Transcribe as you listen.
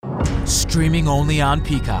Streaming only on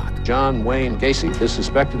Peacock. John Wayne Gacy is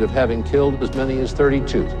suspected of having killed as many as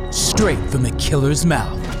 32. Straight from the killer's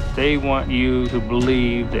mouth. They want you to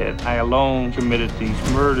believe that I alone committed these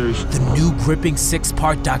murders. The new gripping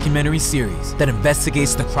 6-part documentary series that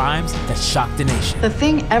investigates the crimes that shocked the nation. The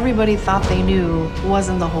thing everybody thought they knew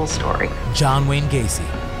wasn't the whole story. John Wayne Gacy,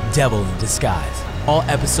 Devil in Disguise. All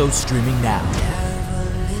episodes streaming now.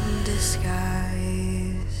 Devil in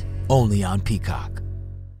Disguise. Only on Peacock.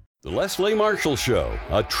 The Leslie Marshall Show,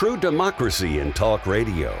 a true democracy in talk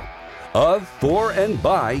radio. Of, for, and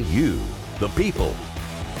by you, the people.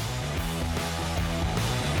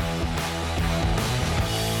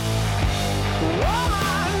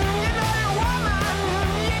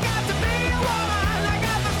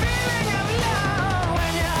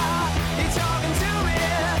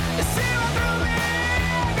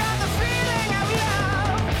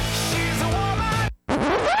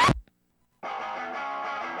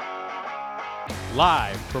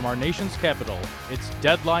 Live from our nation's capital, it's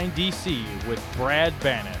Deadline DC with Brad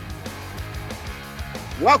Bannon.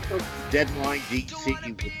 Welcome to Deadline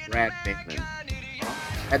DC with Brad Bannon.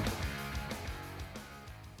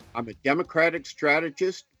 I'm a Democratic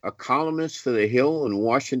strategist, a columnist for The Hill in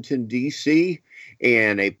Washington, D.C.,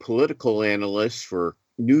 and a political analyst for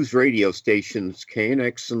news radio stations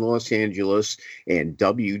KNX in Los Angeles and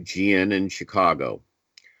WGN in Chicago.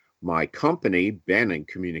 My company, Bannon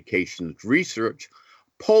Communications Research,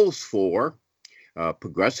 polls for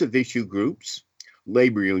progressive issue groups,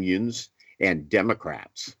 labor unions, and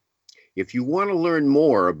Democrats. If you want to learn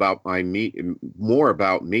more about me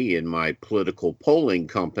and my political polling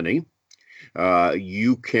company,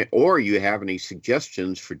 you can, or you have any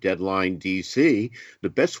suggestions for Deadline DC, the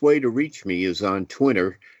best way to reach me is on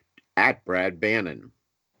Twitter at Brad Bannon.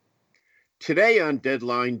 Today on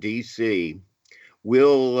Deadline DC,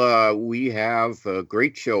 we have a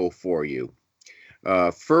great show for you.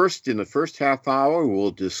 First, in the first half hour,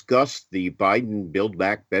 we'll discuss the Biden Build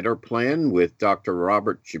Back Better plan with Dr.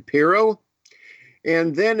 Robert Shapiro.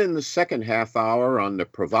 And then in the second half hour on the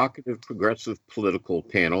Provocative Progressive Political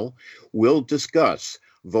Panel, we'll discuss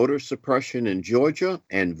voter suppression in Georgia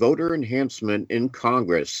and voter enhancement in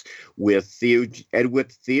Congress with Edward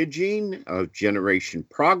Theogene of Generation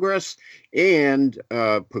Progress and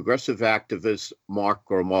progressive activist Mark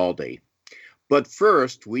Grimaldi. But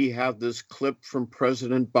first, we have this clip from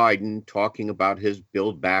President Biden talking about his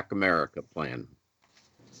Build Back America plan.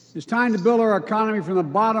 It's time to build our economy from the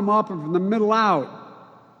bottom up and from the middle out,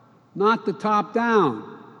 not the top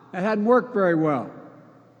down. That hadn't worked very well.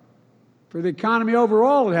 For the economy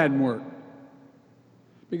overall, it hadn't worked.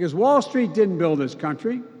 Because Wall Street didn't build this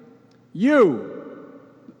country. You,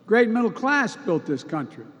 great middle class, built this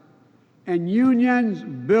country. And unions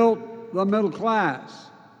built the middle class.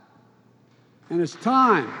 And it's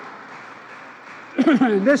time,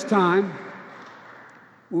 and this time,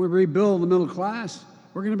 when we rebuild the middle class,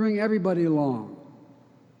 we're going to bring everybody along.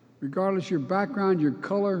 Regardless of your background, your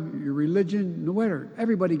color, your religion, no matter,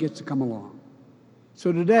 everybody gets to come along.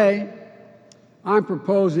 So today, I'm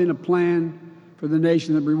proposing a plan for the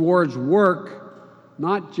nation that rewards work,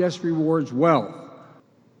 not just rewards wealth.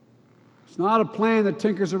 It's not a plan that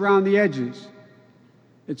tinkers around the edges.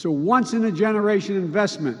 It's a once-in-a-generation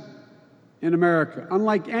investment in America,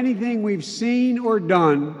 unlike anything we've seen or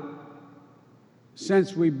done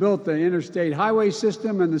since we built the interstate highway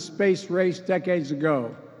system and the space race decades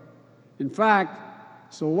ago. In fact,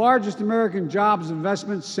 it's the largest American jobs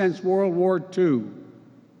investment since World War II.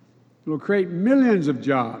 It will create millions of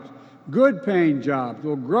jobs, good-paying jobs. It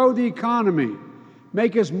will grow the economy,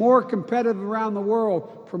 make us more competitive around the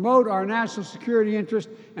world, promote our national security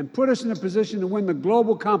interests, and put us in a position to win the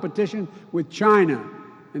global competition with China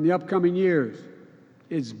in the upcoming years.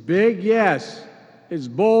 It's big, yes. It's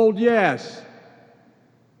bold, yes.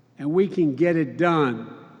 And we can get it done.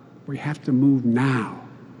 We have to move now.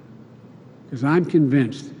 Because I'm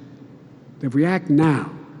convinced that if we act now,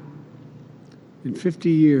 in 50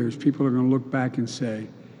 years, people are going to look back and say,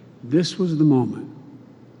 this was the moment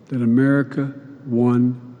that America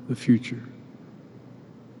won the future.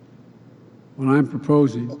 What I'm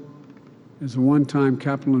proposing is a one-time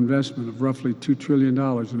capital investment of roughly $2 trillion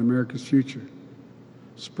in America's future,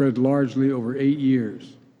 spread largely over 8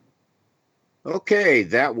 years. Okay,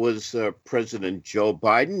 that was President Joe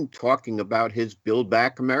Biden talking about his Build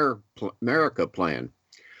Back America plan.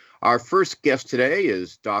 Our first guest today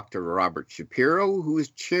is Dr. Robert Shapiro, who is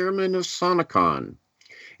chairman of Sonecon,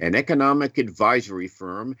 an economic advisory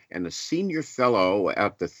firm and a senior fellow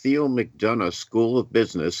at the Theo McDonough School of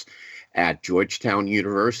Business at Georgetown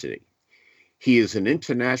University. He is an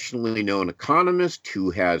internationally known economist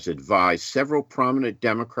who has advised several prominent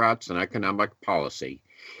Democrats on economic policy.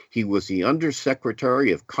 He was the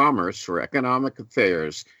Undersecretary of Commerce for Economic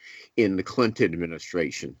Affairs in the Clinton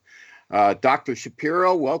administration. Dr.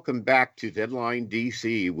 Shapiro, welcome back to Deadline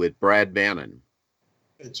DC with Brad Bannon.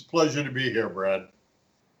 It's a pleasure to be here, Brad.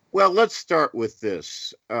 Well, let's start with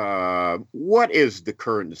this. What is the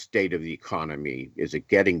current state of the economy? Is it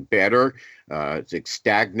getting better? Is it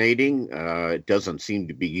stagnating? It doesn't seem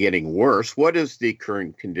to be getting worse. What is the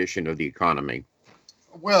current condition of the economy?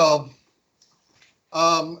 Well,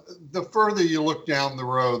 the further you look down the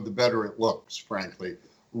road, the better it looks, frankly.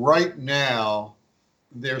 Right now,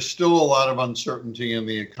 there's still a lot of uncertainty in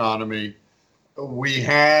the economy. We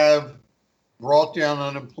have brought down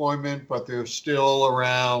unemployment, but there's still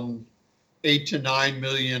around 8 to 9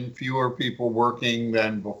 million fewer people working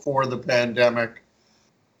than before the pandemic.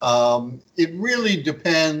 It really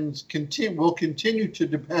depends, will continue to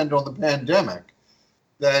depend on the pandemic.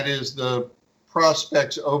 That is the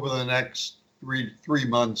prospects over the next three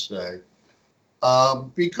months, say.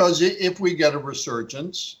 Because if we get a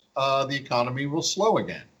resurgence, the economy will slow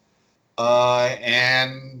again.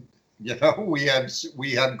 And you know, we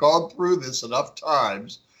had gone through this enough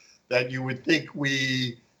times that you would think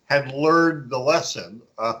we had learned the lesson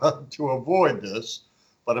to avoid this,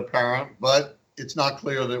 but it's not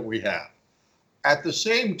clear that we have. At the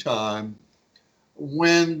same time,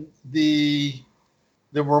 when the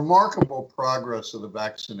remarkable progress of the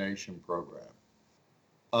vaccination program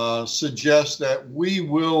suggests that we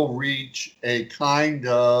will reach a kind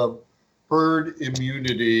of herd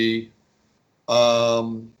immunity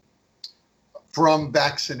from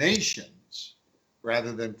vaccinations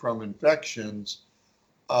rather than from infections,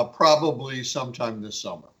 probably sometime this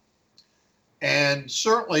summer. And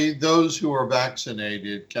certainly those who are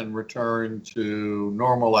vaccinated can return to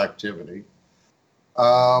normal activity.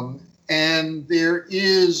 And there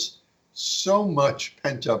is so much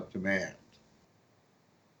pent-up demand.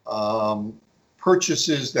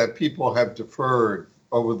 Purchases that people have deferred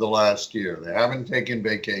over the last year. They haven't taken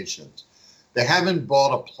vacations. They haven't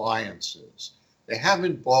bought appliances. They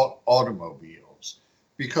haven't bought automobiles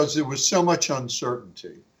because there was so much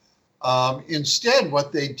uncertainty. Instead,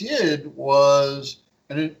 what they did was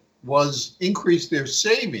increase their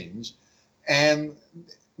savings, and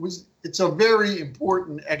it's a very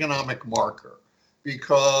important economic marker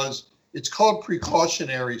because it's called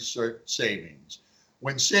precautionary savings.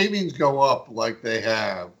 When savings go up like they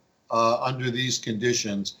have under these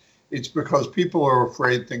conditions, it's because people are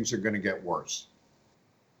afraid things are going to get worse.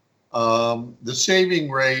 The saving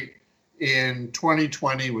rate in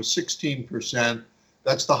 2020 was 16%.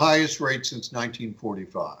 That's the highest rate since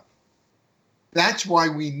 1945. That's why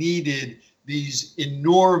we needed these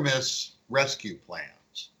enormous rescue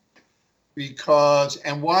plans,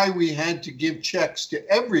 and why we had to give checks to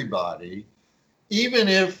everybody, even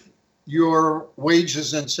if your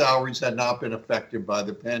wages and salaries had not been affected by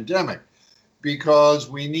the pandemic, because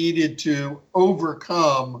we needed to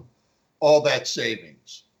overcome all that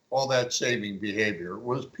savings, all that saving behavior. It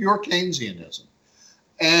was pure Keynesianism.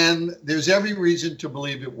 And there's every reason to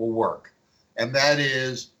believe it will work. And that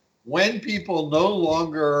is when people no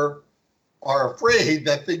longer are afraid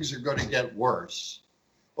that things are going to get worse,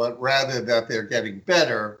 but rather that they're getting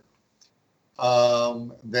better,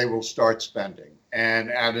 they will start spending,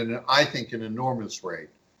 and at I think, an enormous rate.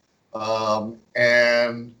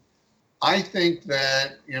 And I think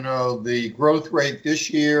that, the growth rate this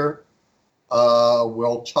year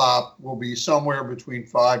will be somewhere between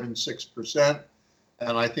 5 and 6%.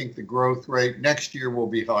 And I think the growth rate next year will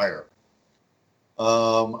be higher.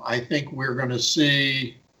 I think we're going to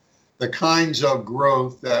see the kinds of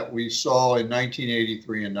growth that we saw in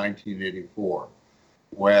 1983 and 1984,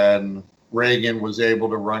 when Reagan was able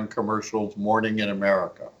to run commercials, Morning in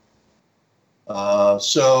America.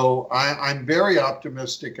 So I'm very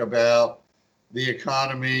optimistic about the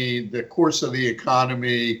economy, the course of the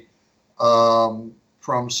economy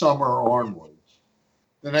from summer onwards.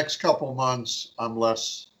 The next couple months, I'm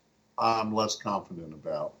less confident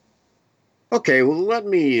about. Okay, well, let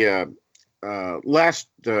me. Last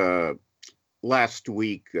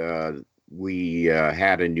week we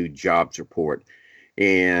had a new jobs report,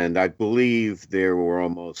 and I believe there were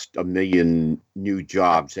almost 1 million new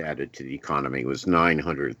jobs added to the economy. It was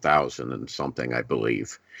 900,000 and something, I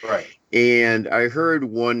believe. Right. And I heard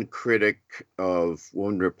one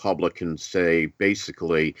Republican say,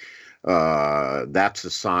 basically, that's a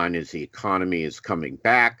sign as the economy is coming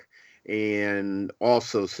back, and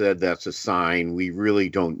also said that's a sign we really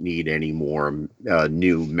don't need any more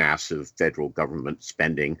new massive federal government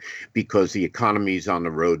spending because the economy's on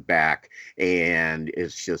the road back and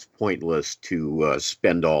it's just pointless to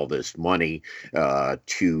spend all this money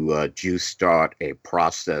to juice-start a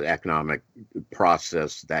economic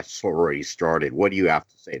process that's already started. What do you have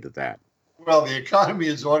to say to that? Well, the economy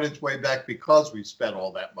is on its way back because we spent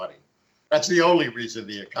all that money. That's the only reason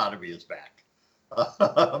the economy is back.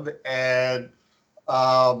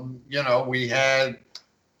 We had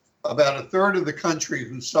about a third of the country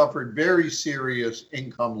who suffered very serious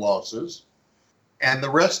income losses, and the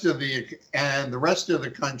rest of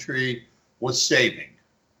the country was saving.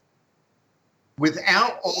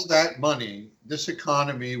 Without all that money, this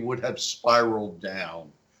economy would have spiraled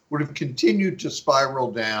down, would have continued to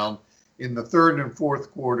spiral down in the third and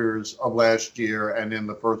fourth quarters of last year and in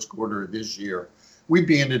the first quarter of this year. We'd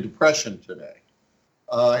be in a depression today.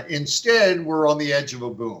 Instead, we're on the edge of a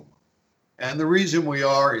boom. And the reason we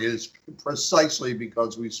are is precisely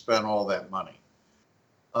because we spent all that money.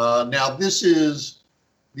 Now,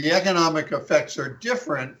 the economic effects are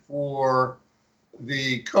different for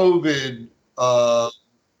the COVID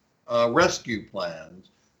rescue plans,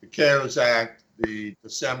 the CARES Act, the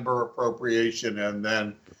December appropriation, and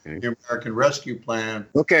then the American Rescue Plan.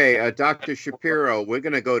 Okay, Dr. Shapiro, we're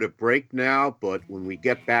going to go to break now, but when we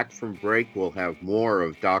get back from break, we'll have more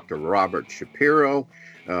of Dr. Robert Shapiro,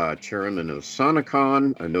 chairman of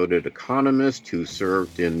Sonecon, a noted economist who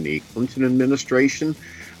served in the Clinton administration,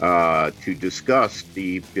 to discuss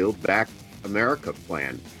the Build Back America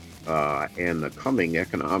plan and the coming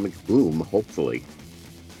economic boom, hopefully.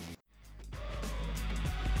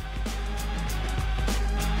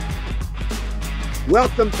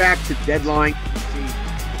 Welcome back to Deadline DC.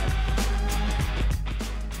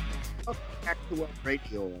 Welcome back to our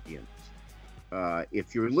radio audience.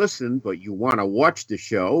 If you're listening but you want to watch the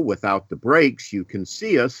show without the breaks, you can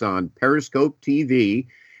see us on Periscope TV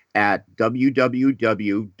at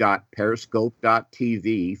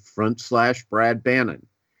www.periscope.tv/Brad Bannon.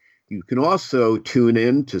 You can also tune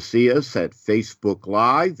in to see us at Facebook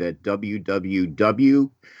Live at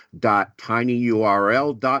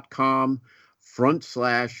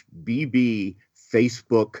www.tinyurl.com/BB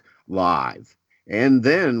Facebook Live. And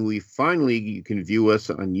then you can view us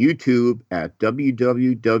on YouTube at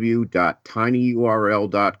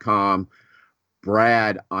www.tinyurl.com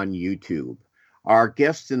Brad on YouTube. Our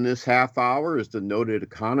guest in this half hour is the noted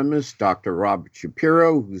economist, Dr. Robert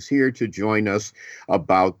Shapiro, who's here to join us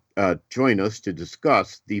to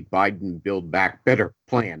discuss the Biden Build Back Better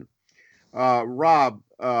plan. Rob,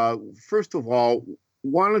 first of all,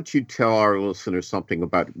 why don't you tell our listeners something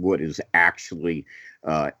about what is actually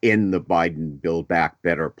in the Biden Build Back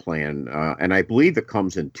Better plan? And I believe it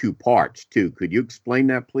comes in two parts, too. Could you explain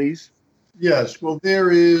that, please? Yes. Well, there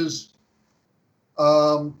is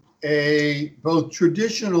both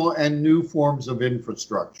traditional and new forms of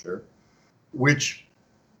infrastructure, which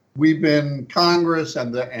Congress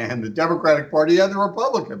and the Democratic Party and the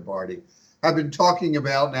Republican Party have been talking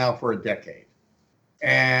about now for a decade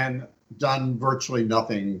and done virtually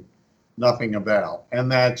nothing about.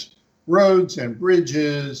 And that's roads and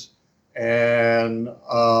bridges and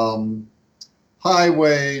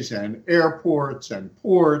highways and airports and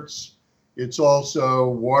ports. It's also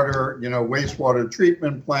water, wastewater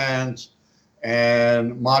treatment plants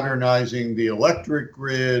and modernizing the electric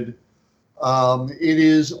grid. It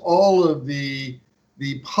is all of the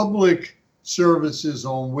public services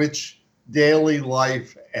on which daily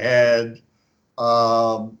life and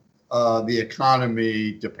the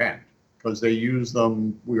economy depend, because they use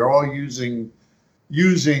them. We are all using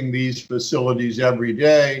these facilities every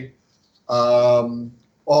day.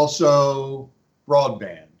 Also,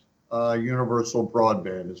 broadband, universal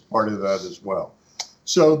broadband is part of that as well.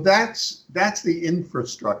 So that's the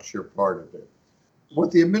infrastructure part of it. What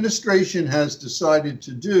the administration has decided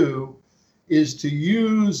to do is to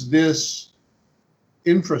use this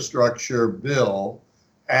infrastructure bill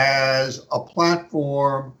as a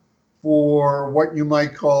platform for what you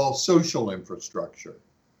might call social infrastructure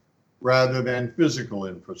rather than physical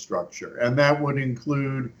infrastructure. And that would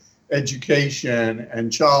include education and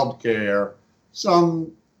childcare,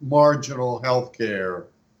 some marginal healthcare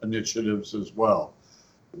initiatives as well.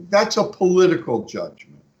 That's a political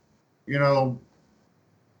judgment.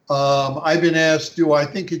 I've been asked, do I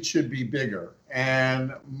think it should be bigger?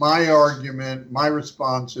 And my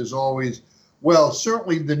response is always, well,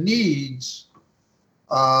 certainly the needs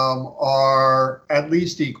are at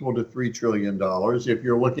least equal to $3 trillion. If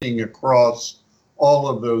you're looking across all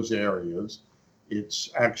of those areas, it's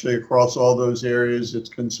actually across all those areas, it's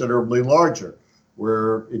considerably larger.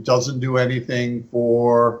 where it doesn't do anything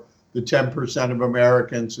for the 10% of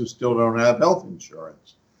Americans who still don't have health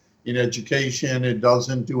insurance. In education, it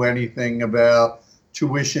doesn't do anything about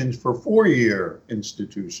tuitions for 4-year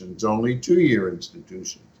institutions, only 2-year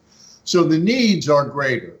institutions. So the needs are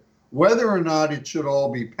greater. Whether or not it should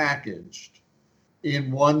all be packaged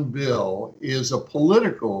in one bill is a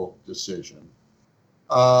political decision.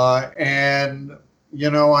 And,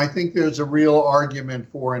 you know, I think there's a real argument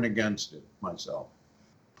for and against it myself,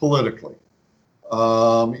 politically.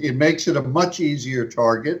 It makes it a much easier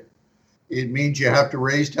target. It means you have to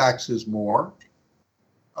raise taxes more.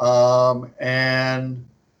 You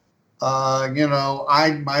know,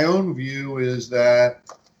 my own view is that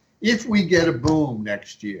if we get a boom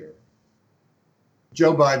next year,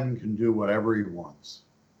 Joe Biden can do whatever he wants.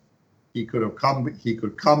 He could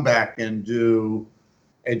come back and do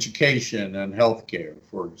education and healthcare,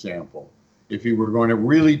 for example, if he were going to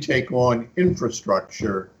really take on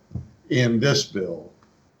infrastructure in this bill.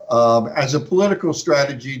 As a political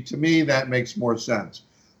strategy, to me, that makes more sense.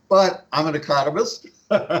 But I'm an economist,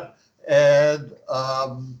 and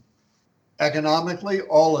economically,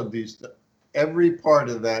 all of these, every part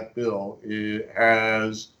of that bill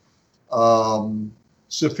has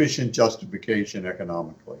sufficient justification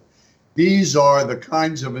economically. These are the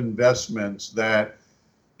kinds of investments that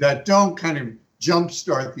don't kind of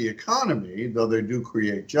jumpstart the economy, though they do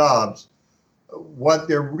create jobs. What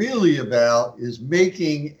they're really about is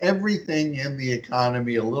making everything in the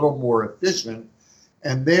economy a little more efficient,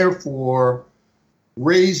 and therefore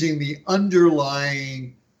raising the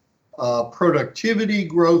underlying productivity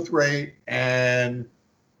growth rate and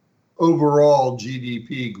overall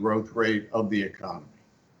GDP growth rate of the economy,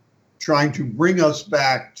 trying to bring us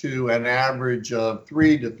back to an average of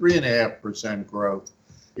 3 to 3.5% growth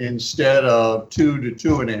instead of 2 to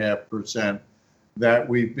 2.5% that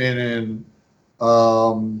we've been in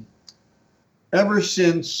ever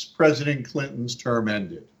since President Clinton's term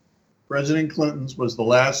ended. President Clinton's was the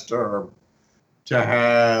last term to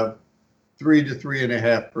have 3 to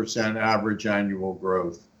 3.5% average annual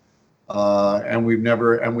growth, and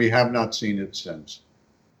we have not seen it since.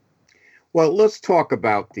 Well, let's talk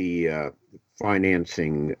about the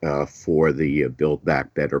financing for the Build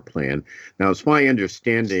Back Better plan. Now, it's my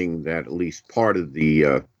understanding that at least part of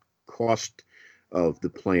the cost of the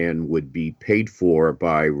plan would be paid for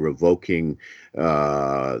by revoking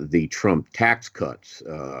the Trump tax cuts,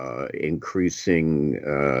 increasing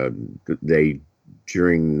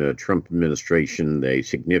during the Trump administration, they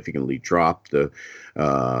significantly dropped the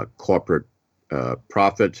corporate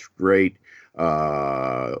profits rate.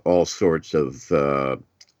 All sorts of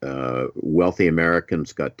wealthy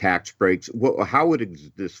Americans got tax breaks. How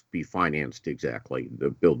would this be financed exactly, the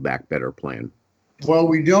Build Back Better plan? Well,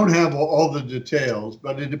 we don't have all the details,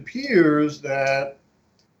 but it appears that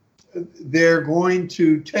they're going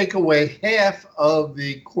to take away half of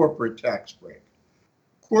the corporate tax break.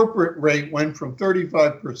 Corporate rate went from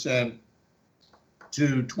 35%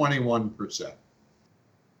 to 21%.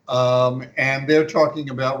 And they're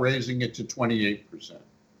talking about raising it to 28%.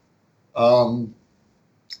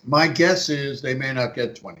 My guess is they may not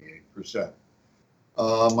get 28%.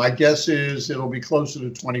 My guess is it'll be closer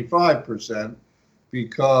to 25%.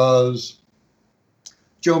 Because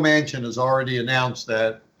Joe Manchin has already announced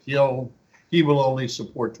that he will only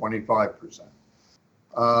support 25%.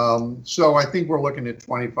 So I think we're looking at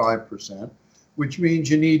 25%, which means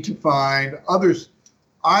you need to find others.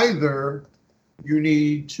 Either you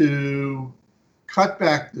need to cut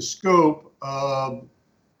back the scope of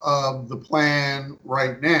the plan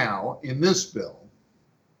right now in this bill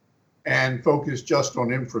and focus just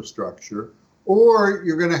on infrastructure, or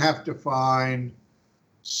you're going to have to find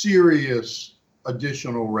serious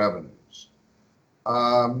additional revenues.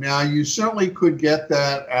 Now, you certainly could get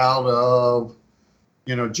that out of,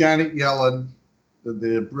 Janet Yellen,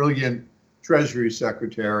 the brilliant Treasury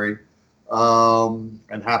Secretary,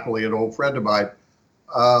 and happily an old friend of mine,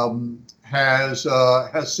 has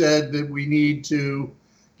said that we need to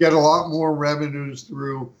get a lot more revenues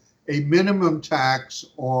through a minimum tax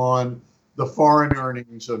on the foreign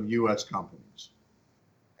earnings of U.S. companies.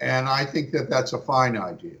 And I think that that's a fine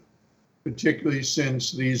idea, particularly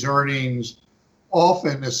since these earnings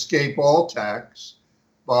often escape all tax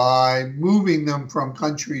by moving them from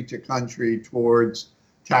country to country towards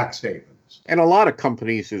tax havens. And a lot of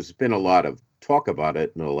companies, there's been a lot of talk about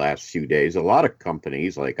it in the last few days. A lot of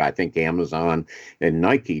companies, like I think Amazon and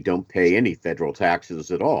Nike, don't pay any federal taxes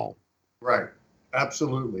at all. Right.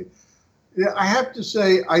 Absolutely. Yeah, I have to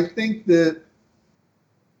say, I think that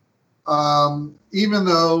even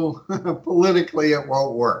though politically it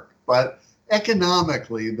won't work, but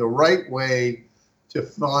economically, the right way to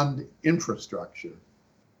fund infrastructure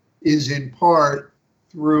is in part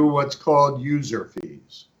through what's called user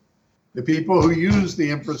fees. The people who use the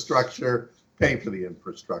infrastructure pay for the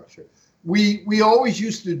infrastructure. We always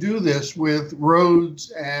used to do this with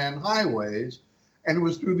roads and highways, and it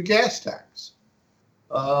was through the gas tax.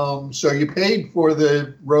 So you paid for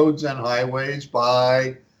the roads and highways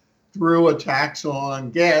through a tax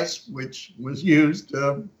on gas, which was used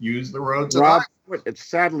to use the roads and highways.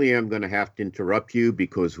 Sadly, I'm going to have to interrupt you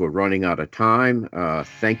because we're running out of time.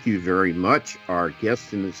 Thank you very much. Our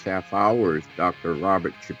guest in this half hour is Dr.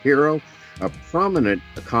 Robert Shapiro, a prominent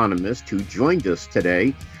economist who joined us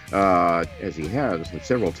today, as he has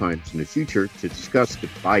several times in the future, to discuss the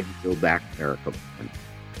Biden Build Back America plan.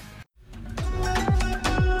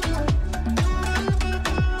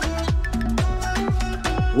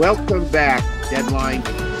 Welcome back, Deadline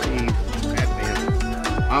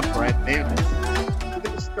DC. I'm Brad Mantle. We're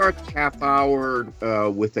going to start the half hour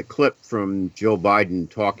with a clip from Joe Biden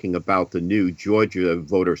talking about the new Georgia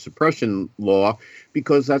voter suppression law,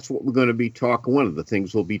 because that's what we're going to be talking. One of the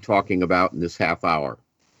things we'll be talking about in this half hour.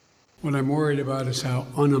 What I'm worried about is how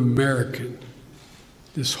un-American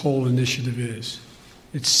this whole initiative is.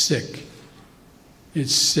 It's sick.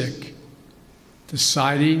 It's sick.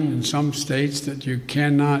 Deciding in some states that you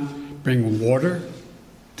cannot bring water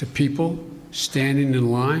to people standing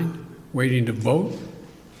in line, waiting to vote.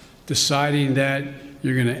 Deciding that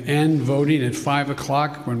you're going to end voting at 5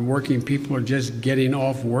 o'clock when working people are just getting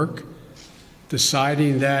off work.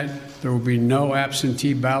 Deciding that there will be no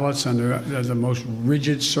absentee ballots under the most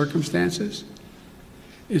rigid circumstances.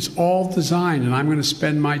 It's all designed, and I'm going to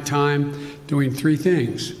spend my time doing three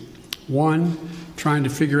things. One, trying to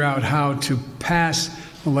figure out how to pass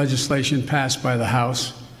the legislation passed by the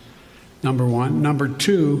House, number one. Number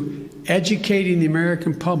two, educating the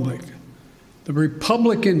American public. The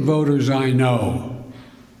Republican voters I know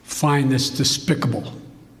find this despicable.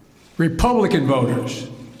 Republican voters.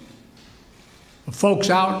 The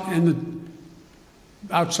folks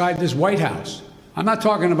outside this White House. I'm not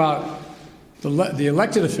talking about the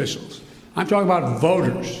elected officials. I'm talking about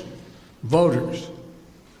voters. Voters.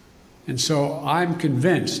 And so I'm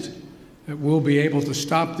convinced that we'll be able to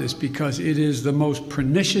stop this because it is the most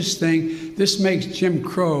pernicious thing. This makes Jim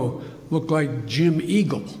Crow look like Jim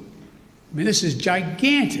Eagle. I mean, this is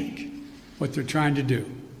gigantic, what they're trying to do.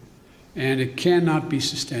 And it cannot be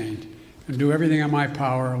sustained. And do everything in my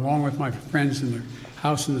power, along with my friends in the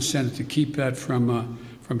House and the Senate, to keep that from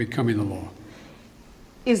becoming the law.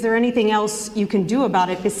 Is there anything else you can do about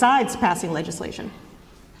it besides passing legislation?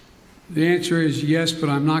 The answer is yes, but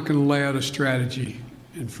I'm not going to lay out a strategy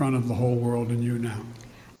in front of the whole world and you now.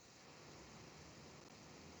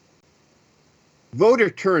 Voter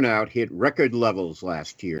turnout hit record levels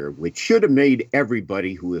last year, which should have made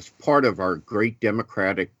everybody who is part of our great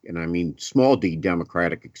democratic, and I mean small d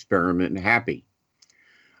democratic experiment, happy.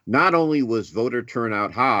 Not only was voter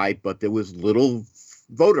turnout high, but there was little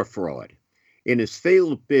voter fraud. In his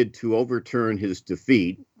failed bid to overturn his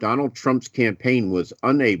defeat, Donald Trump's campaign was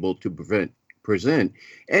unable to present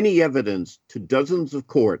any evidence to dozens of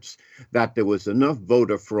courts that there was enough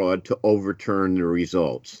voter fraud to overturn the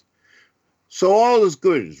results. So all is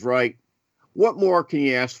good, is right. What more can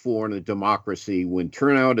you ask for in a democracy when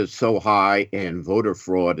turnout is so high and voter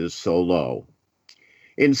fraud is so low?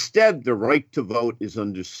 Instead, the right to vote is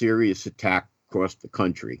under serious attack across the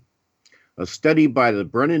country. A study by the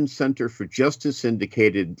Brennan Center for Justice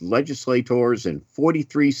indicated legislators in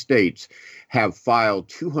 43 states have filed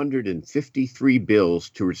 253 bills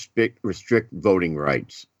to restrict voting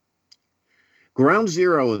rights. Ground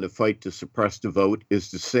zero in the fight to suppress the vote is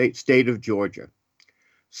the state of Georgia.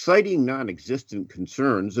 Citing non-existent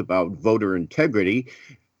concerns about voter integrity,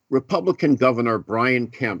 Republican Governor Brian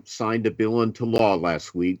Kemp signed a bill into law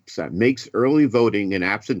last week that makes early voting and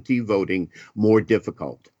absentee voting more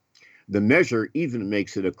difficult. The measure even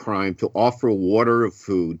makes it a crime to offer water or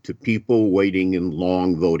food to people waiting in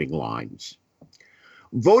long voting lines.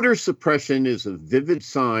 Voter suppression is a vivid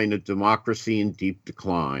sign of democracy in deep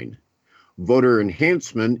decline. Voter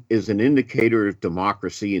enhancement is an indicator of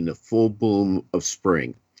democracy in the full bloom of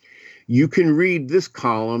spring. You can read this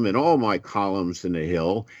column and all my columns in the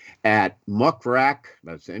Hill at Muckrack,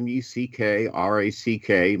 that's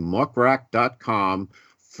M-U-C-K-R-A-C-K,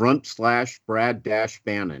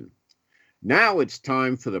 muckrack.com/Brad-Bannon. Now it's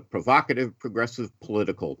time for the provocative progressive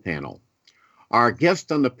political panel. Our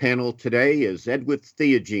guest on the panel today is Edwith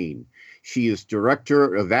Theogene. She is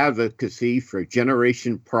Director of Advocacy for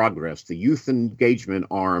Generation Progress, the youth engagement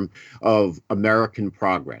arm of American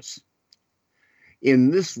Progress.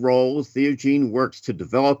 In this role, Theogene works to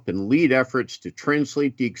develop and lead efforts to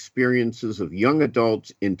translate the experiences of young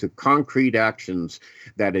adults into concrete actions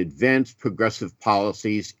that advance progressive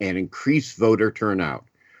policies and increase voter turnout.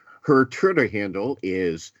 Her Twitter handle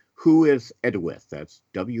is WhoisEdwith. That's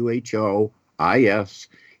WHOISEDWITH.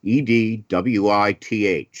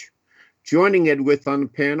 Joining Edwith on the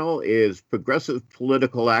panel is progressive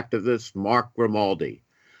political activist Mark Grimaldi.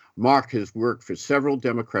 Mark has worked for several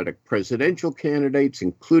Democratic presidential candidates,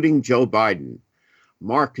 including Joe Biden.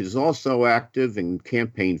 Mark is also active in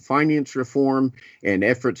campaign finance reform and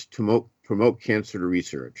efforts to promote cancer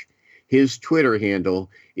research. His Twitter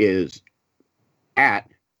handle is at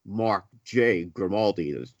Mark J.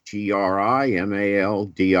 Grimaldi. That's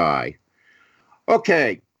GRIMALDI.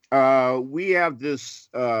 Okay, we have this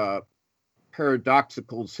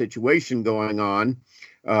paradoxical situation going on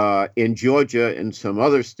in Georgia and some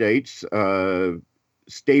other states.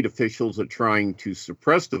 State officials are trying to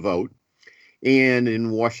suppress the vote. And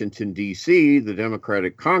in Washington, D.C., the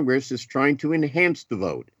Democratic Congress is trying to enhance the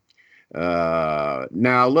vote.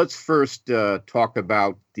 Now, let's first talk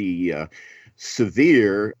about the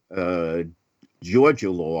severe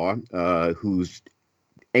Georgia law, whose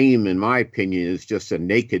aim, in my opinion, is just a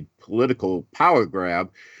naked political power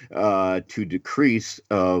grab to decrease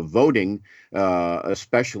voting,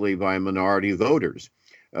 especially by minority voters.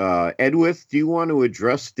 Edwith, do you want to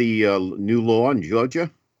address the new law in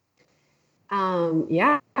Georgia?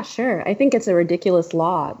 Yeah, sure. I think it's a ridiculous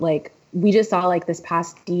law. Like, we just saw, like, this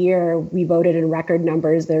past year, we voted in record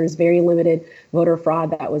numbers. There's very limited voter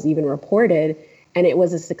fraud that was even reported, and it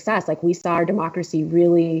was a success. Like, we saw our democracy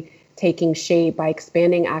really taking shape by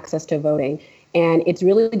expanding access to voting. And it's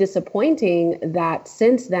really disappointing that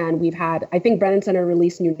since then we've had, I think Brennan Center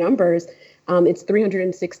released new numbers. It's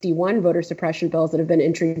 361 voter suppression bills that have been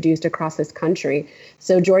introduced across this country.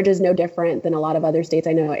 So Georgia is no different than a lot of other states.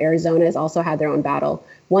 I know Arizona has also had their own battle.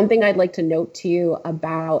 One thing I'd like to note to you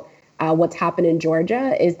about what's happened in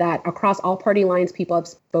Georgia is that across all party lines, people have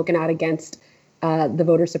spoken out against the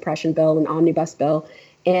voter suppression bill and omnibus bill.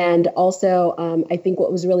 And also, I think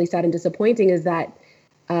what was really sad and disappointing is that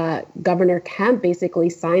Governor Kemp basically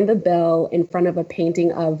signed the bill in front of a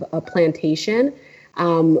painting of a plantation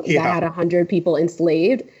that had 100 people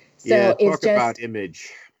enslaved. So it's just about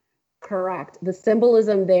image. Correct. The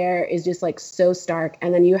symbolism there is just like so stark.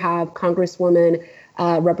 And then you have Congresswoman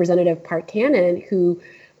Representative Park Cannon, who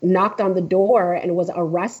knocked on the door and was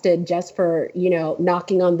arrested just for,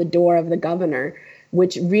 knocking on the door of the governor,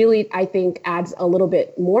 which really, I think, adds a little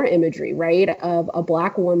bit more imagery, right, of a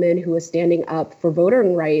Black woman who is standing up for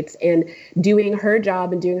voting rights and doing her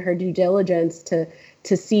job and doing her due diligence to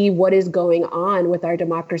see what is going on with our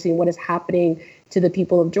democracy and what is happening to the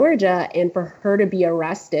people of Georgia, and for her to be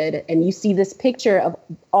arrested. And you see this picture of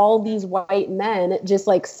all these white men just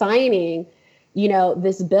like signing,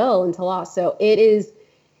 this bill into law. So it is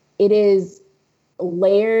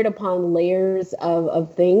layered upon layers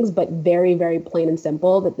of things, but very, very plain and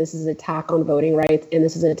simple that this is an attack on voting rights and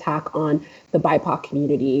this is an attack on the BIPOC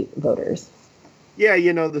community voters. Yeah,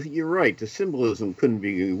 you're right. The symbolism couldn't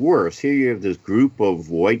be worse. Here you have this group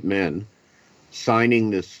of white men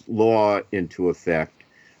signing this law into effect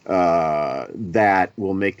that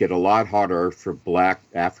will make it a lot harder for Black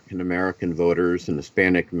African-American voters and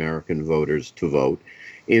Hispanic American voters to vote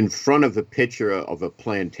in front of a picture of a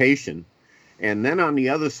plantation. And then on the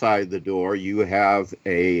other side of the door, you have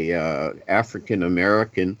a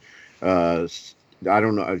African-American, I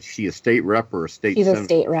don't know, is she a state rep or a state senator? She's a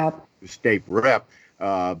state rep. State rep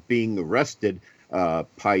being arrested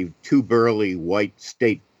by two burly white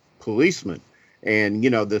state policemen. And,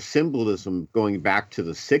 the symbolism going back to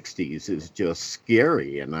the 60s is just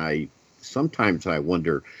scary. And sometimes I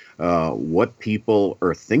wonder what people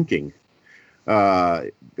are thinking.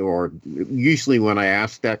 Or usually when I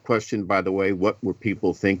ask that question, by the way, what were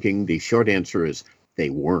people thinking? The short answer is they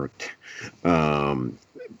weren't.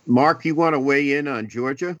 Mark, you want to weigh in on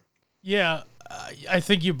Georgia? Yeah, I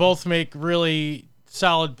think you both make really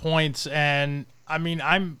solid points. And I mean,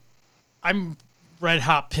 I'm red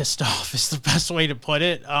hot pissed off is the best way to put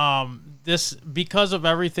it. This, because of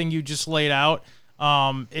everything you just laid out,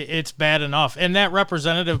 it's bad enough. And that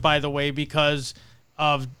representative, by the way, because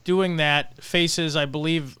of doing that, faces, I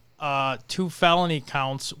believe, 2 felony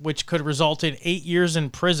counts, which could result in 8 years in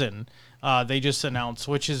prison. They just announced,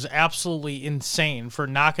 which is absolutely insane, for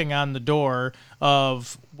knocking on the door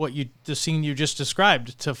of the scene you just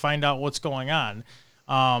described to find out what's going on,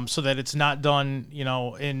 so that it's not done,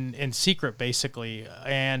 in secret, basically.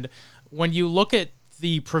 And when you look at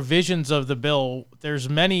the provisions of the bill, there's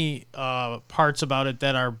many parts about it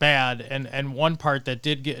that are bad, and one part that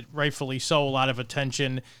did get, rightfully so, a lot of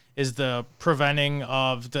attention is the preventing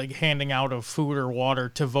of the handing out of food or water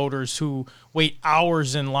to voters who wait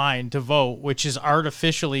hours in line to vote, which is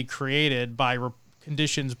artificially created by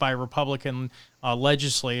conditions by Republican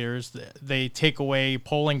legislators. They take away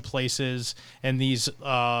polling places in these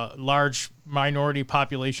large minority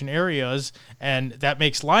population areas, and that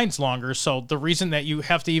makes lines longer. So the reason that you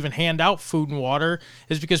have to even hand out food and water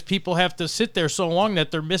is because people have to sit there so long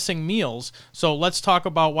that they're missing meals. So let's talk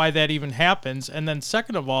about why that even happens. And then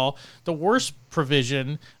second of all, the worst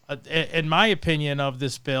provision, in my opinion, of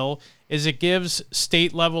this bill is it gives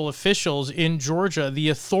state level officials in Georgia the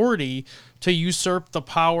authority to usurp the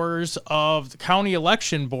powers of the county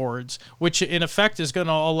election boards, which in effect is going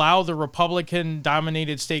to allow the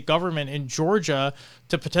Republican-dominated state government in Georgia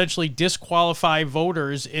to potentially disqualify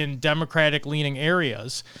voters in Democratic-leaning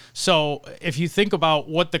areas. So if you think about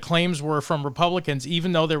what the claims were from Republicans,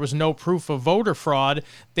 even though there was no proof of voter fraud,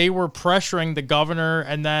 they were pressuring the governor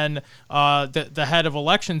and then the head of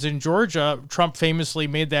elections in Georgia. Trump famously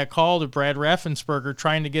made that call to Brad Raffensperger,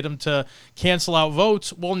 trying to get him to cancel out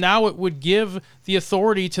votes. Well, now it would give the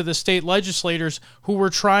authority to the state legislators who were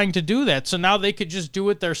trying to do that. So now they could just do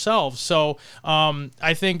it themselves. So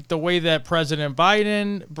I think the way that President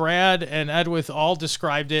Biden, Brad, and Edwith all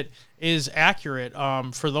described it is accurate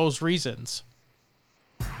for those reasons.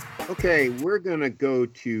 Okay, we're going to go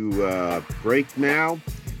to break now.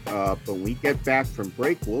 But when we get back from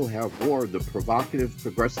break, we'll have more of the provocative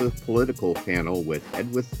progressive political panel with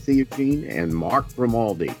Edwith Theogene and Mark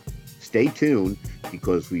Grimaldi. Stay tuned,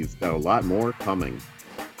 because we've got a lot more coming.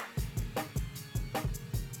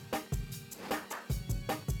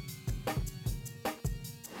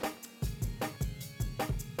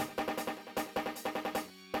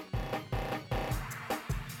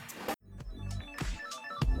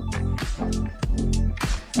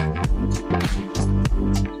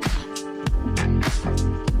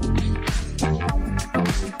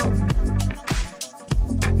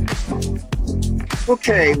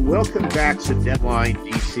 Okay, welcome back to Deadline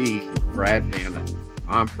DC with Brad Bannon.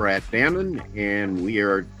 I'm Brad Bannon, and we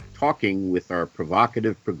are talking with our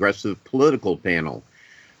provocative progressive political panel.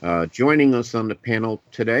 Joining us on the panel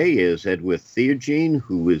today is Edwith Theogene,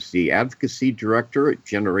 who is the advocacy director at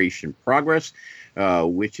Generation Progress,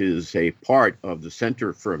 which is a part of the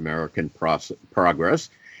Center for American Progress.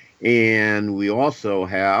 And we also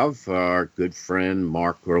have our good friend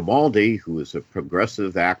Mark Grimaldi, who is a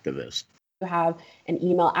progressive activist. Have an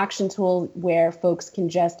email action tool where folks can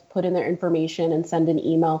just put in their information and send an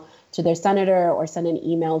email to their senator or send an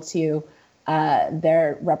email to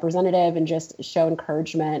their representative and just show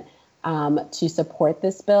encouragement to support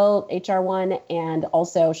this bill, HR 1, and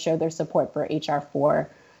also show their support for HR 4.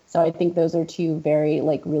 So I think those are two very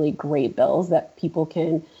really great bills that people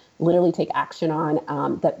can literally take action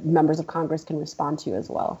on, that members of Congress can respond to as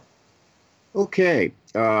well. Okay,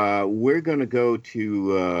 we're going to go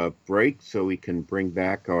to break so we can bring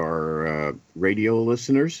back our radio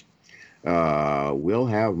listeners. We'll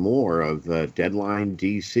have more of Deadline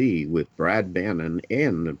DC with Brad Bannon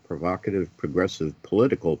and the provocative progressive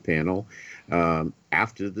political panel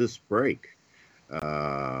after this break.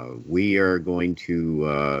 We are going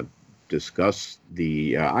to discuss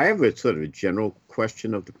I have a sort of a general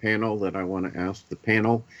question of the panel that I want to ask the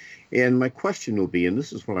panel. And my question will be, and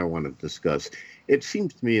this is what I want to discuss, it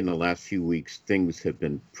seems to me in the last few weeks, things have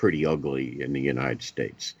been pretty ugly in the United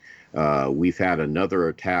States. We've had another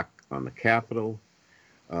attack on the Capitol.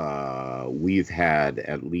 We've had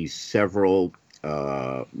at least several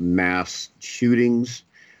mass shootings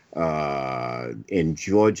in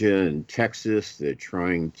Georgia and Texas. They're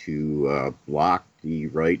trying to block the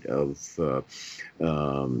right of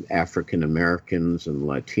African Americans and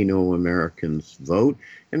Latino Americans vote.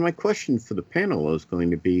 And my question for the panel is going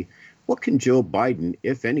to be, what can Joe Biden,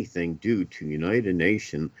 if anything, do to unite a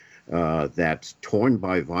nation that's torn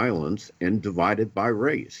by violence and divided by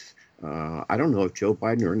race? I don't know if Joe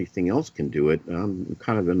Biden or anything else can do it. I'm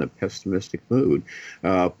kind of in a pessimistic mood.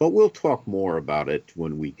 But we'll talk more about it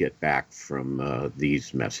when we get back from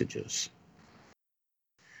these messages.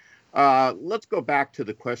 Let's go back to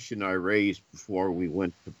the question I raised before we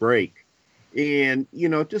went to break. And,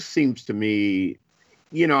 it just seems to me,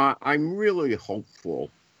 I'm really hopeful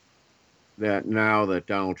that now that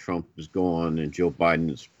Donald Trump is gone and Joe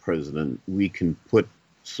Biden is president, we can put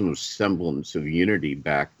some semblance of unity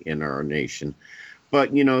back in our nation.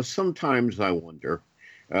 But, sometimes I wonder,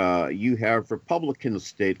 you have Republican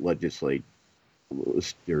state legislators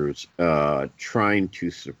trying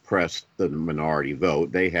to suppress the minority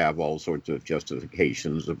vote. They have all sorts of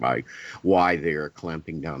justifications about why they are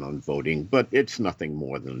clamping down on voting, but it's nothing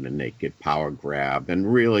more than a naked power grab.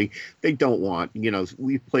 And really, they don't want,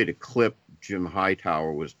 we played a clip Jim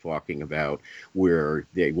Hightower was talking about where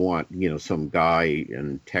they want, some guy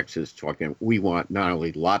in Texas talking, we want not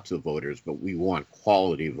only lots of voters, but we want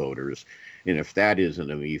quality voters. And if that isn't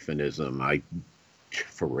a euphemism,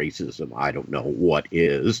 for racism, I don't know what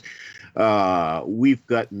is. We've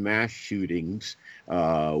got mass shootings.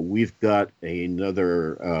 We've got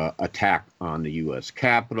another attack on the U.S.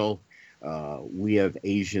 Capitol. We have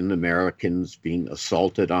Asian Americans being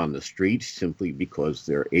assaulted on the streets simply because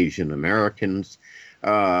they're Asian Americans.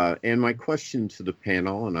 And my question to the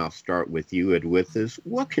panel, and I'll start with you, Edwith, is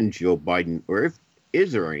what can Joe Biden, or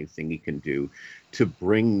is there anything he can do to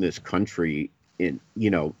bring this country in,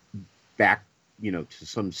 back, to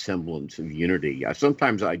some semblance of unity?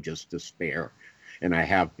 Sometimes I just despair, and I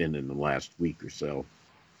have been in the last week or so.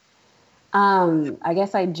 I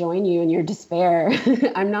guess I join you in your despair.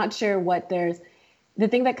 I'm not sure the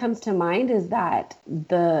thing that comes to mind is that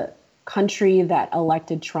the country that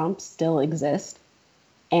elected Trump still exists,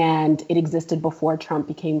 and it existed before Trump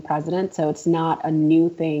became president. So it's not a new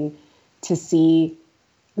thing to see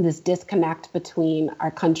this disconnect between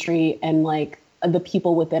our country and the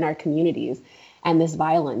people within our communities and this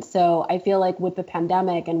violence. So I feel like with the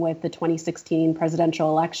pandemic and with the 2016 presidential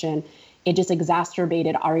election, it just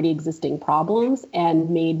exacerbated already existing problems and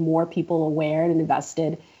made more people aware and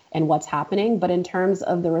invested in what's happening. But in terms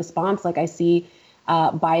of the response, I see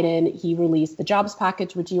Biden, he released the jobs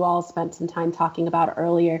package, which you all spent some time talking about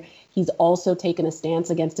earlier. He's also taken a stance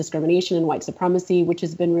against discrimination and white supremacy, which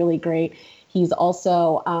has been really great. He's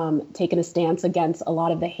also taken a stance against a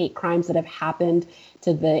lot of the hate crimes that have happened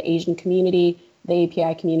to the Asian community, the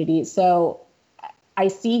API community. So I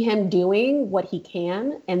see him doing what he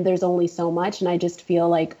can, and there's only so much. And I just feel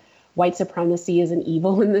like white supremacy is an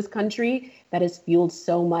evil in this country that has fueled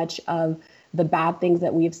so much of the bad things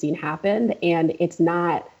that we have seen happen. And it's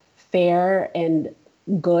not fair and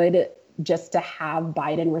good just to have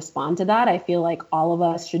Biden respond to that. I feel like all of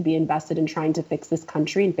us should be invested in trying to fix this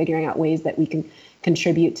country and figuring out ways that we can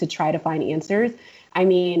contribute to try to find answers. I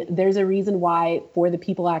mean, there's a reason why For the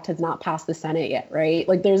People Act has not passed the Senate yet, right?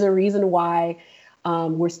 There's a reason why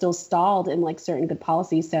we're still stalled in certain good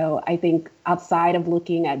policies. So I think outside of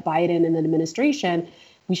looking at Biden and the administration,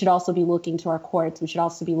 we should also be looking to our courts. We should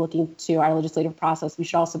also be looking to our legislative process. We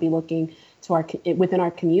should also be looking to within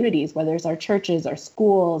our communities, whether it's our churches, our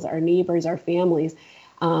schools, our neighbors, our families.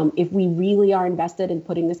 If we really are invested in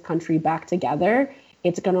putting this country back together,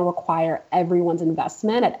 it's going to require everyone's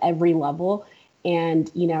investment at every level. And,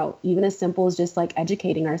 even as simple as just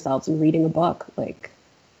educating ourselves and reading a book,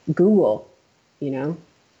 Google. Those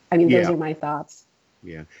are my thoughts.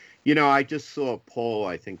 Yeah. I just saw a poll,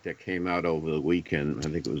 I think, that came out over the weekend. I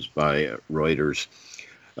think it was by Reuters,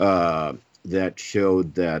 that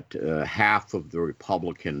showed that half of the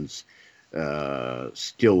Republicans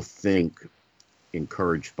still think,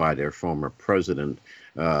 encouraged by their former president,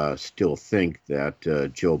 still think that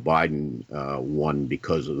Joe Biden won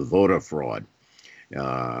because of the voter fraud.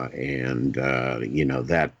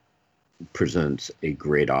 That presents a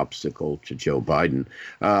great obstacle to Joe Biden.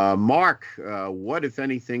 Mark, what, if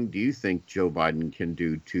anything, do you think Joe Biden can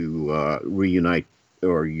do to unite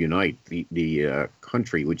the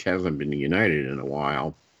country, which hasn't been united in a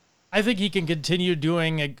while? I think he can continue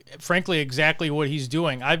doing, frankly, exactly what he's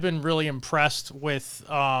doing. I've been really impressed with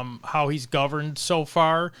how he's governed so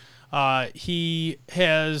far. He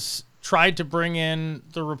has tried to bring in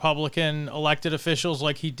the Republican elected officials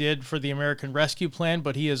like he did for the American Rescue Plan,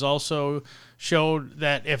 but he has also showed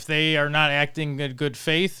that if they are not acting in good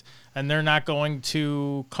faith and they're not going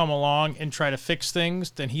to come along and try to fix things,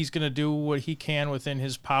 then he's going to do what he can within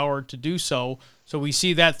his power to do so. So we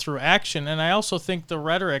see that through action. And I also think the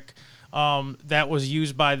rhetoric that was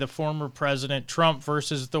used by the former President Trump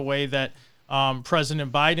versus the way that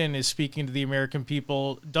President Biden is speaking to the American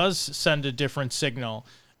people does send a different signal.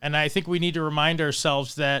 And I think we need to remind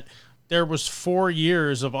ourselves that there was 4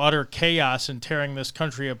 years of utter chaos and tearing this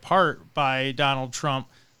country apart by Donald Trump,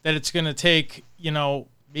 that it's going to take,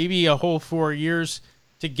 maybe a whole 4 years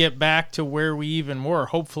to get back to where we even were.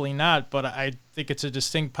 Hopefully not, but I think it's a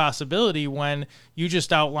distinct possibility. When you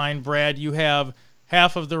just outlined, Brad, you have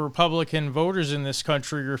half of the Republican voters in this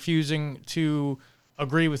country refusing to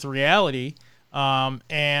agree with reality,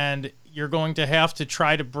 and you're going to have to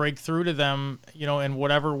try to break through to them, in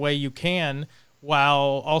whatever way you can,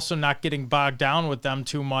 while also not getting bogged down with them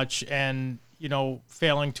too much and,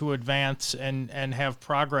 failing to advance and have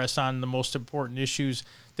progress on the most important issues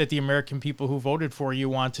that the American people who voted for you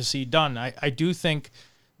want to see done. I do think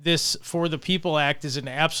this For the People Act is an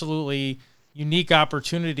absolutely unique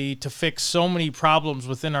opportunity to fix so many problems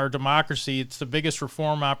within our democracy. It's the biggest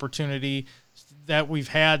reform opportunity that we've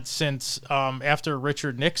had since after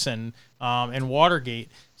Richard Nixon and Watergate.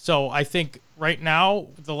 So I think right now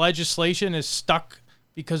the legislation is stuck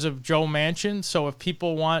because of Joe Manchin. So if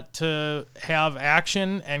people want to have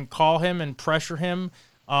action and call him and pressure him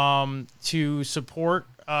to support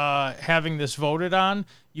having this voted on,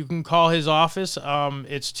 you can call his office.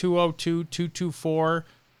 It's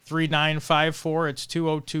 202-224-3954. It's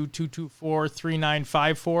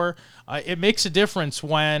 202-224-3954. It makes a difference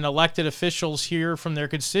when elected officials hear from their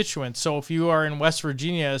constituents. So if you are in West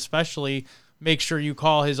Virginia, especially, make sure you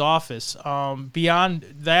call his office. Beyond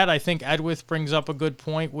that, I think Edwith brings up a good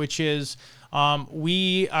point, which is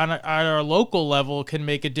we at our local level can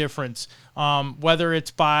make a difference, whether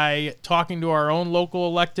it's by talking to our own local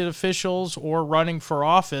elected officials or running for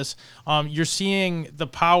office. You're seeing the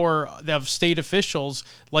power of state officials,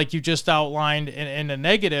 like you just outlined, in a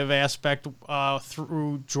negative aspect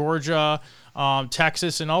through Georgia,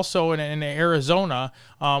 Texas, and also in Arizona,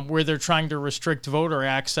 where they're trying to restrict voter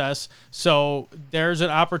access. So there's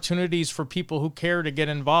opportunities for people who care to get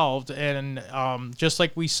involved. And just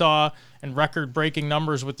like we saw in record-breaking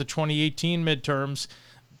numbers with the 2018 midterms,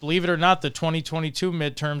 believe it or not, the 2022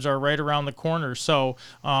 midterms are right around the corner. So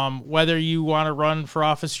whether you want to run for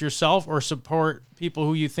office yourself or support people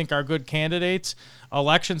who you think are good candidates,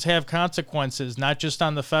 elections have consequences, not just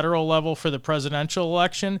on the federal level for the presidential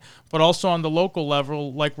election, but also on the local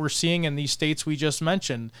level, like we're seeing in these states we just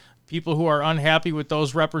mentioned. People who are unhappy with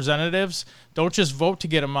those representatives, don't just vote to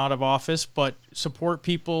get them out of office, but support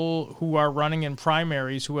people who are running in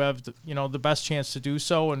primaries who have the best chance to do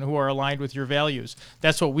so and who are aligned with your values.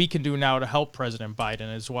 That's what we can do now to help President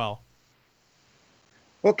Biden as well.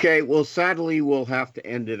 Okay, well, sadly, we'll have to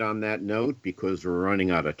end it on that note because we're running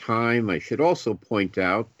out of time. I should also point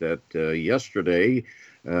out that yesterday,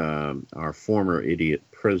 our former idiot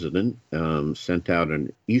president sent out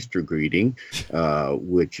an Easter greeting,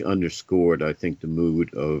 which underscored, I think, the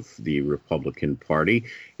mood of the Republican Party.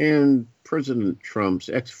 And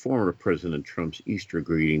former President Trump's Easter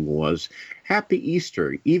greeting was, "Happy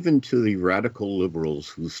Easter, even to the radical liberals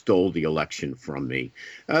who stole the election from me."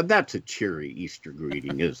 That's a cheery Easter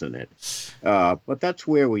greeting, isn't it? But that's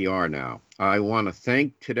where we are now. I want to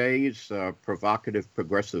thank today's provocative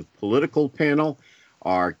progressive political panel.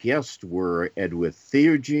 Our guests were Edwith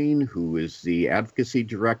Theogene, who is the advocacy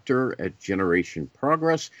director at Generation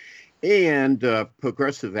Progress, and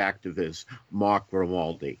progressive activist Mark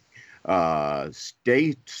Grimaldi.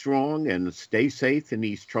 Stay strong and stay safe in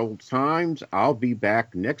these troubled times. I'll be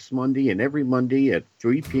back next Monday and every Monday at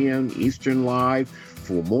 3 p.m. Eastern Live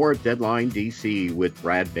for more Deadline DC with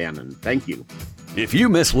Brad Bannon. Thank you. If you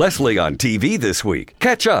miss Leslie on TV this week,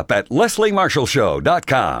 catch up at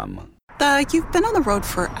lesliemarshallshow.com. You've been on the road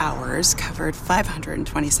for hours, covered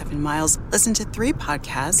 527 miles, listened to 3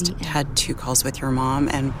 podcasts, had 2 calls with your mom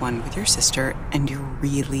and 1 with your sister, and you're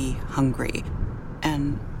really hungry.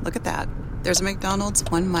 And look at that. There's a McDonald's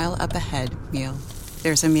 1 mile up ahead meal.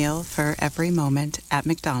 There's a meal for every moment at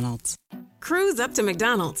McDonald's. Cruise up to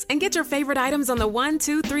McDonald's and get your favorite items on the $1,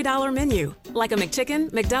 $2, $3 menu, like a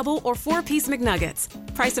McChicken, McDouble, or 4-piece McNuggets.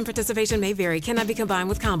 Price and participation may vary. Cannot be combined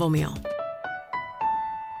with combo meal.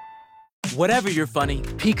 Whatever you're funny,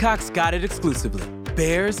 Peacock's got it exclusively.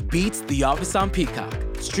 Bears beats The Office on Peacock.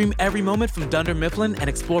 Stream every moment from Dunder Mifflin and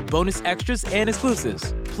explore bonus extras and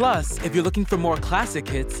exclusives. Plus, if you're looking for more classic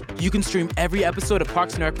hits, you can stream every episode of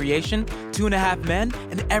Parks and Recreation, 2.5 Men,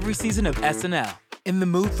 and every season of SNL. In the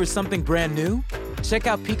mood for something brand new? Check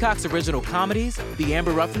out Peacock's original comedies, The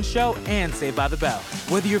Amber Ruffin Show, and Saved by the Bell.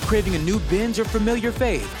 Whether you're craving a new binge or familiar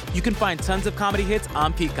fave, you can find tons of comedy hits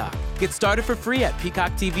on Peacock. Get started for free at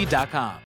peacocktv.com.